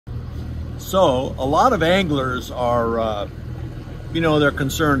So a lot of anglers are, they're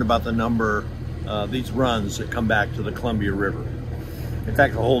concerned about the number, these runs that come back to the Columbia River. In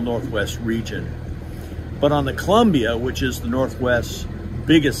fact, the whole Northwest region. But on the Columbia, which is the Northwest's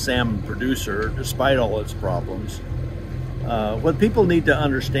biggest salmon producer, despite all its problems, what people need to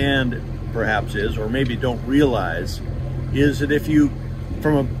understand perhaps is, or maybe don't realize, is that if you,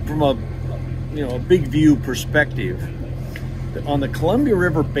 from a big view perspective, on the Columbia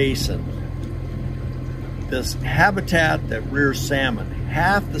River Basin, this habitat that rears salmon,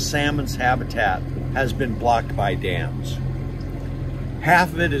 half the salmon's habitat has been blocked by dams.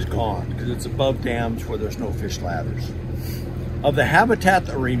 Half of it is gone because it's above dams where there's no fish ladders. Of the habitat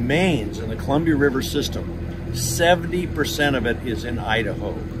that remains in the Columbia River system, 70% of it is in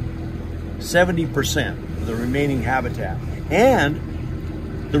Idaho. 70% of the remaining habitat.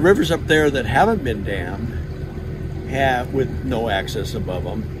 And the rivers up there that haven't been dammed, with no access above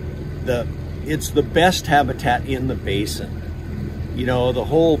them, it's the best habitat in the basin. The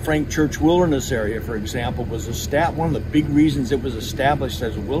whole Frank Church Wilderness area, for example, was one of the big reasons it was established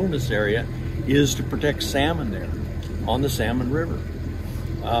as a wilderness area is to protect salmon there on the Salmon River.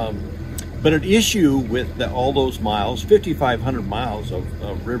 But an issue with all those miles, 5,500 miles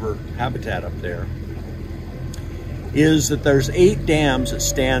of river habitat up there, is that there's 8 dams that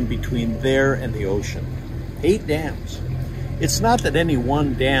stand between there and the ocean. 8 dams. It's not that any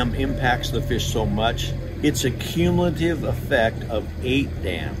one dam impacts the fish so much, it's a cumulative effect of 8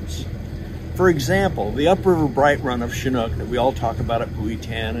 dams. For example, the upriver bright run of Chinook that we all talk about at Buoy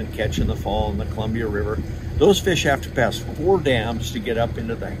 10 and catch in the fall in the Columbia River, those fish have to pass 4 dams to get up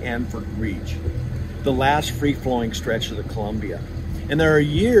into the Hanford Reach, the last free-flowing stretch of the Columbia. And there are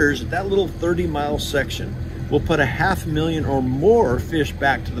years that little 30-mile section will put 500,000 or more fish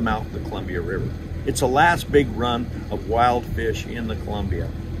back to the mouth of the Columbia River. It's the last big run of wild fish in the Columbia,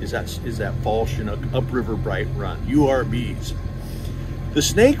 is that fall Chinook upriver bright run, URBs. The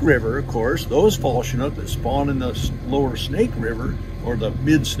Snake River, of course, those fall Chinook that spawn in the lower Snake River, or the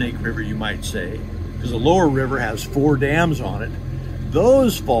mid-Snake River you might say, because the lower river has 4 dams on it,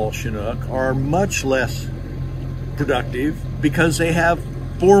 those fall Chinook are much less productive because they have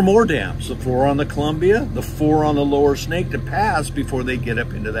 4 more dams, the 4 on the Columbia, the 4 on the lower Snake to pass before they get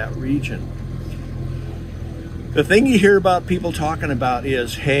up into that region. The thing you hear about people talking about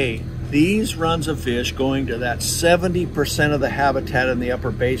is, hey, these runs of fish going to that 70% of the habitat in the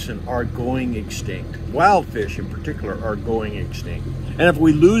upper basin are going extinct. Wild fish in particular are going extinct. And if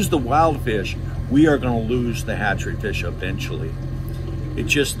we lose the wild fish, we are going to lose the hatchery fish eventually.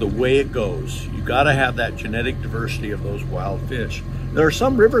 It's just the way it goes. You got to have that genetic diversity of those wild fish. There are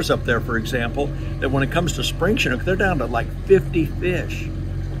some rivers up there, for example, that when it comes to spring Chinook, they're down to like 50 fish.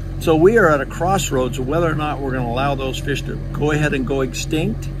 So we are at a crossroads of whether or not we're going to allow those fish to go ahead and go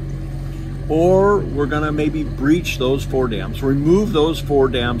extinct, or we're going to maybe breach those 4 dams, remove those 4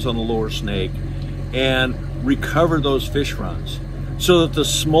 dams on the lower Snake, and recover those fish runs so that the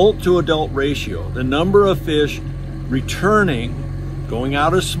smolt to adult ratio, the number of fish returning, going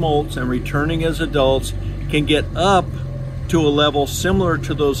out as smolts and returning as adults, can get up to a level similar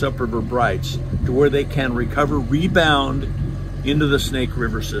to those upriver brights, to where they can recover, rebound into the Snake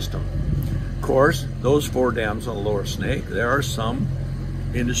River system. Of course, those 4 dams on the lower Snake, there are some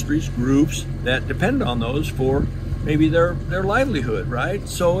industries, groups that depend on those for maybe their livelihood, right?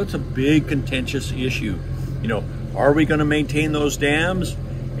 So it's a big contentious issue. Are we going to maintain those dams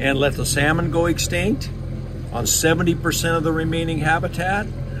and let the salmon go extinct on 70% of the remaining habitat?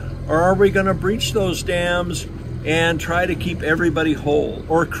 Or are we going to breach those dams and try to keep everybody whole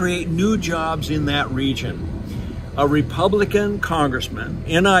or create new jobs in that region? A Republican congressman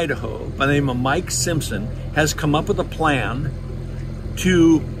in Idaho by the name of Mike Simpson has come up with a plan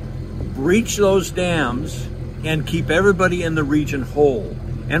to breach those dams and keep everybody in the region whole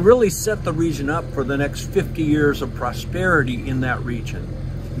and really set the region up for the next 50 years of prosperity in that region.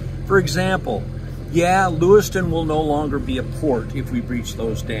 For example, yeah, Lewiston will no longer be a port if we breach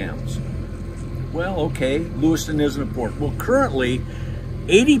those dams. Well, okay, Lewiston isn't a port. Well, currently,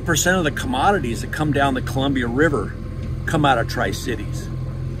 80% of the commodities that come down the Columbia River come out of Tri-Cities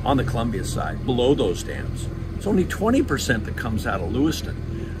on the Columbia side, below those dams. It's only 20% that comes out of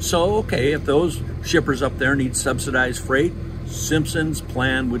Lewiston. So, okay, if those shippers up there need subsidized freight, Simpson's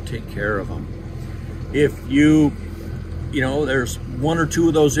plan would take care of them. If there's 1 or 2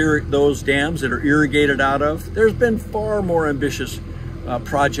 of those dams that are irrigated out of, there's been far more ambitious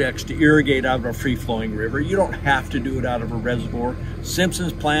projects to irrigate out of a free-flowing river. You don't have to do it out of a reservoir.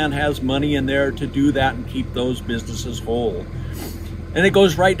 Simpson's plan has money in there to do that and keep those businesses whole. And it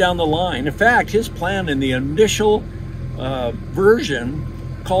goes right down the line. In fact, his plan in the initial version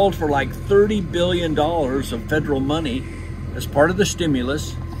called for like $30 billion of federal money as part of the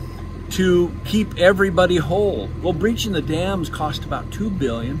stimulus to keep everybody whole. Well, breaching the dams cost about $2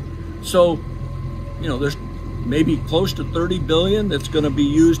 billion. So, you know, there's maybe close to $30 billion that's going to be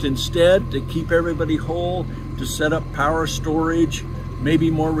used instead to keep everybody whole, to set up power storage, maybe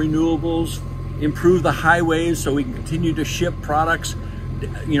more renewables, improve the highways so we can continue to ship products,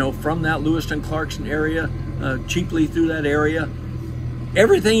 you know, from that Lewiston-Clarkson area cheaply through that area.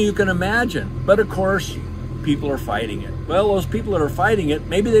 Everything you can imagine. But of course, people are fighting it. Well, those people that are fighting it,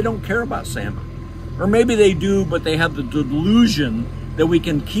 maybe they don't care about salmon. Or maybe they do, but they have the delusion that we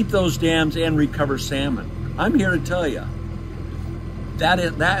can keep those dams and recover salmon. I'm here to tell you, that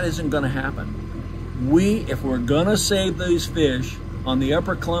isn't going to happen. If we're going to save these fish on the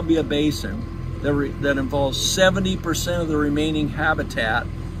upper Columbia Basin, that involves 70% of the remaining habitat,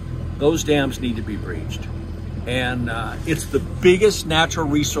 those dams need to be breached. And it's the biggest natural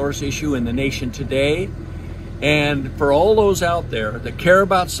resource issue in the nation today. And for all those out there that care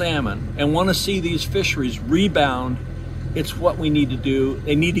about salmon and want to see these fisheries rebound, it's what we need to do.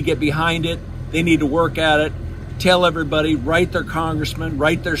 They need to get behind it. They need to work at it, tell everybody, write their congressman,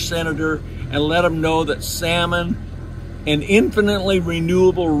 write their senator, and let them know that salmon, an infinitely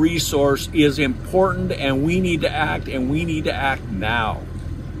renewable resource, is important, and we need to act, and we need to act now.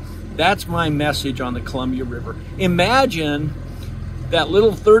 That's my message on the Columbia River. Imagine that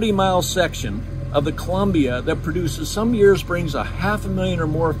little 30-mile section of the Columbia that produces, some years brings 500,000 or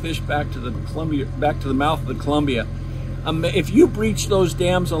more fish back to the Columbia, back to the mouth of the Columbia. If you breach those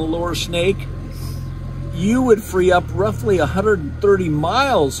dams on the Lower Snake, you would free up roughly 130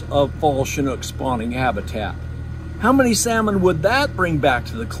 miles of fall Chinook spawning habitat. How many salmon would that bring back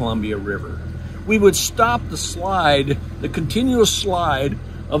to the Columbia River? We would stop the slide, the continuous slide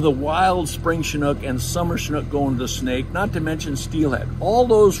of the wild spring Chinook and summer Chinook going to the Snake, not to mention steelhead. All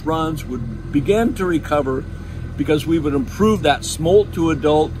those runs would begin to recover because we would improve that smolt to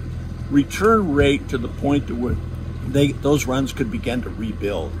adult return rate to the point to where those runs could begin to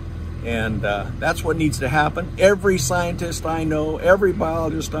rebuild. And that's what needs to happen. Every scientist I know, every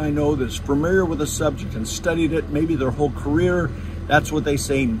biologist I know that's familiar with the subject and studied it, maybe their whole career, that's what they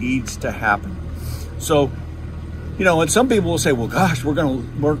say needs to happen. So, you know, and some people will say, well, gosh,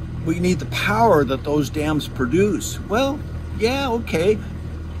 we need the power that those dams produce. Well, yeah, okay.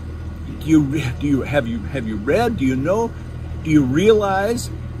 Have you read? Do you know? Do you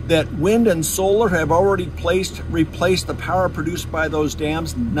realize that wind and solar have already replaced the power produced by those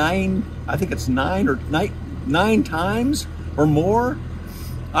dams nine times or more?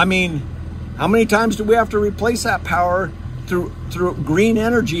 I mean, how many times do we have to replace that power through green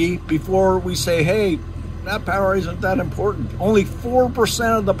energy before we say, hey, that power isn't that important? Only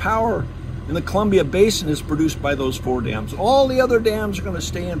 4% of the power in the Columbia Basin is produced by those 4 dams. All the other dams are going to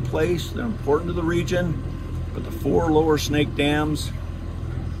stay in place. They're important to the region, but the 4 Lower Snake dams,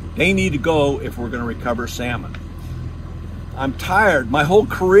 they need to go if we're going to recover salmon. I'm tired. My whole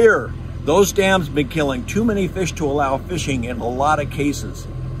career, those dams have been killing too many fish to allow fishing in a lot of cases.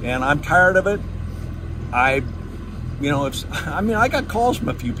 And I'm tired of it. I got calls from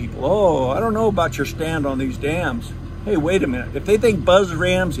a few people. Oh, I don't know about your stand on these dams. Hey, wait a minute. If they think Buzz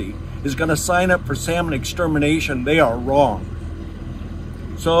Ramsey is going to sign up for salmon extermination, they are wrong.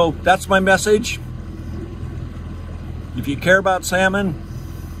 So that's my message. If you care about salmon,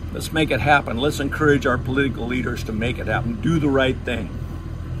 let's make it happen. Let's encourage our political leaders to make it happen. Do the right thing.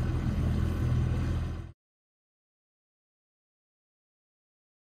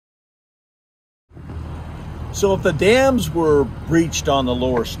 So if the dams were breached on the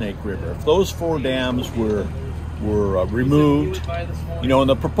Lower Snake River, if those 4 dams were removed, you know, and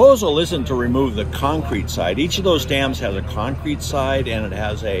the proposal isn't to remove the concrete side. Each of those dams has a concrete side and it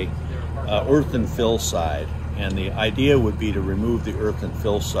has a earth and fill side. And the idea would be to remove the earth and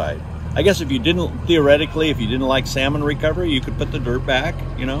fill side. I guess if you didn't, theoretically, if you didn't like salmon recovery, you could put the dirt back,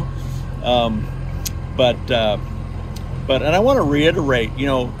 you know. But and I want to reiterate, you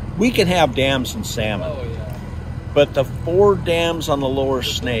know, we can have dams and salmon, but the 4 dams on the Lower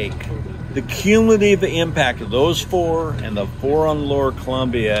Snake, the cumulative impact of those 4 and the 4 on the Lower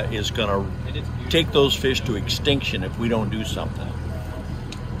Columbia is going to take those fish to extinction if we don't do something.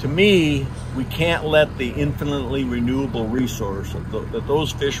 To me, we can't let the infinitely renewable resource that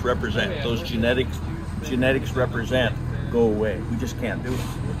those fish represent, those genetics represent, go away. We just can't do it.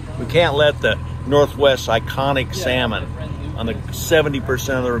 We can't let the Northwest iconic salmon on the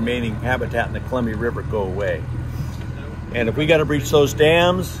 70% of the remaining habitat in the Columbia River go away. And if we got to breach those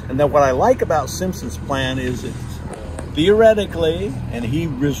dams, and then what I like about Simpson's plan is it's theoretically, and he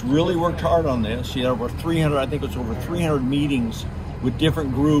has really worked hard on this, you know, over 300, I think it was over 300 meetings with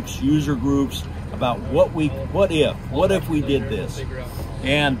different groups, user groups, about what if we did this.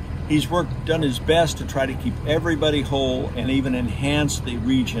 And he's done his best to try to keep everybody whole and even enhance the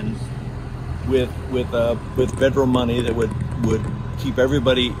region with federal money that would keep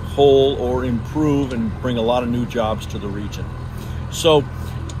everybody whole or improve and bring a lot of new jobs to the region. So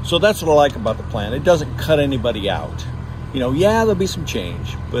that's what I like about the plan. It doesn't cut anybody out. You know, yeah, there'll be some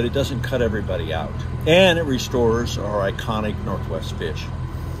change, but it doesn't cut everybody out. And it restores our iconic Northwest fish.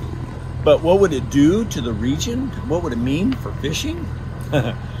 But what would it do to the region? What would it mean for fishing?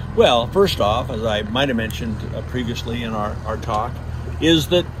 Well, first off, as I might have mentioned previously in our talk, is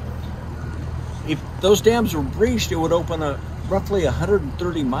that if those dams were breached, it would open roughly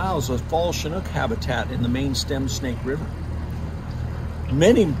 130 miles of fall Chinook habitat in the main stem Snake River.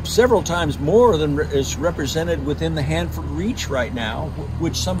 Several times more than is represented within the Hanford Reach right now,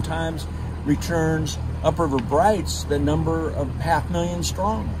 which sometimes returns upriver brights the number of 500,000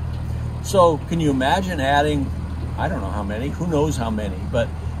 strong. So can you imagine adding, I don't know how many, who knows how many, but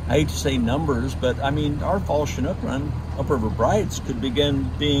I hate to say numbers, but I mean, our fall Chinook run upriver brights could begin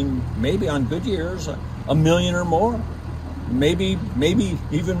being, maybe on good years, 1 million or more, maybe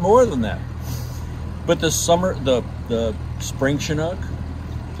even more than that. But the spring Chinook,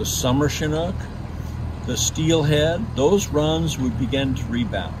 the summer Chinook, the steelhead, those runs would begin to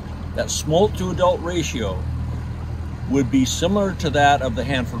rebound. That smolt to adult ratio would be similar to that of the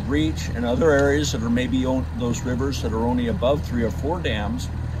Hanford Reach and other areas that are maybe those rivers that are only above 3 or 4 dams.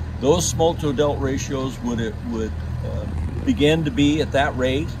 Those smolt to adult ratios would begin to be at that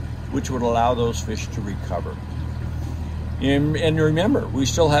rate, which would allow those fish to recover. And remember, we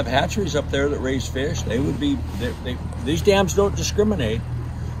still have hatcheries up there that raise fish. These dams don't discriminate.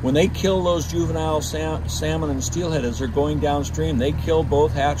 When they kill those juvenile salmon and steelhead as they're going downstream, they kill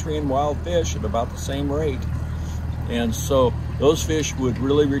both hatchery and wild fish at about the same rate. And so those fish would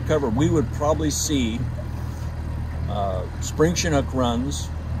really recover. We would probably see spring Chinook runs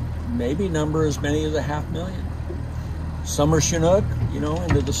maybe number as many as 500,000. Summer Chinook, you know,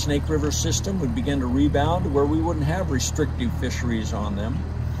 into the Snake River system would begin to rebound to where we wouldn't have restrictive fisheries on them.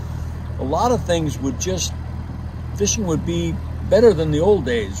 A lot of things fishing would be better than the old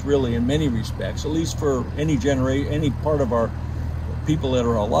days, really, in many respects, at least for any part of our people that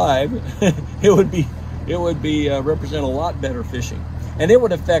are alive. it would be represent a lot better fishing, and it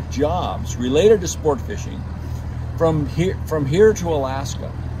would affect jobs related to sport fishing from here to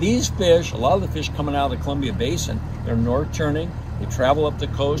Alaska. These fish, a lot of the fish coming out of the Columbia Basin, they're north turning. They travel up the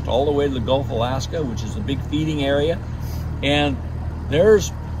coast all the way to the Gulf of Alaska, which is the big feeding area, and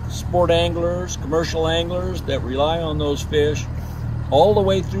there's sport anglers, commercial anglers that rely on those fish all the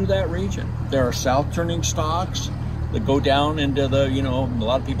way through that region. There are south turning stocks that go down into the, you know, a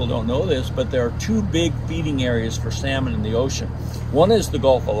lot of people don't know this, but there are 2 big feeding areas for salmon in the ocean. One is the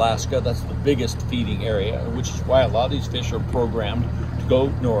Gulf of Alaska. That's the biggest feeding area, which is why a lot of these fish are programmed to go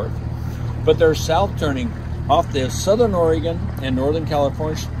north. But they're south turning off the southern Oregon and northern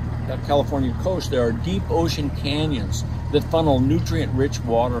California coast. There are deep ocean canyons that funnel nutrient-rich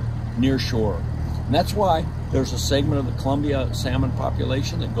water near shore. And that's why there's a segment of the Columbia salmon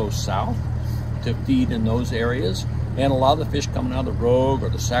population that goes south to feed in those areas. And a lot of the fish coming out of the Rogue or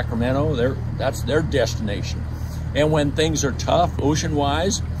the Sacramento, that's their destination. And when things are tough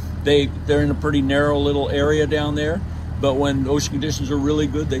ocean-wise, they're in a pretty narrow little area down there. But when ocean conditions are really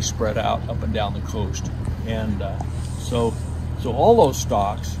good, they spread out up and down the coast. And so all those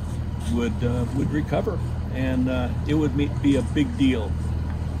stocks would recover, and it would be a big deal.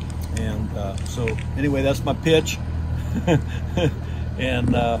 And so anyway, that's my pitch.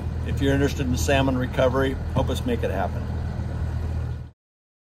 And if you're interested in salmon recovery, help us make it happen.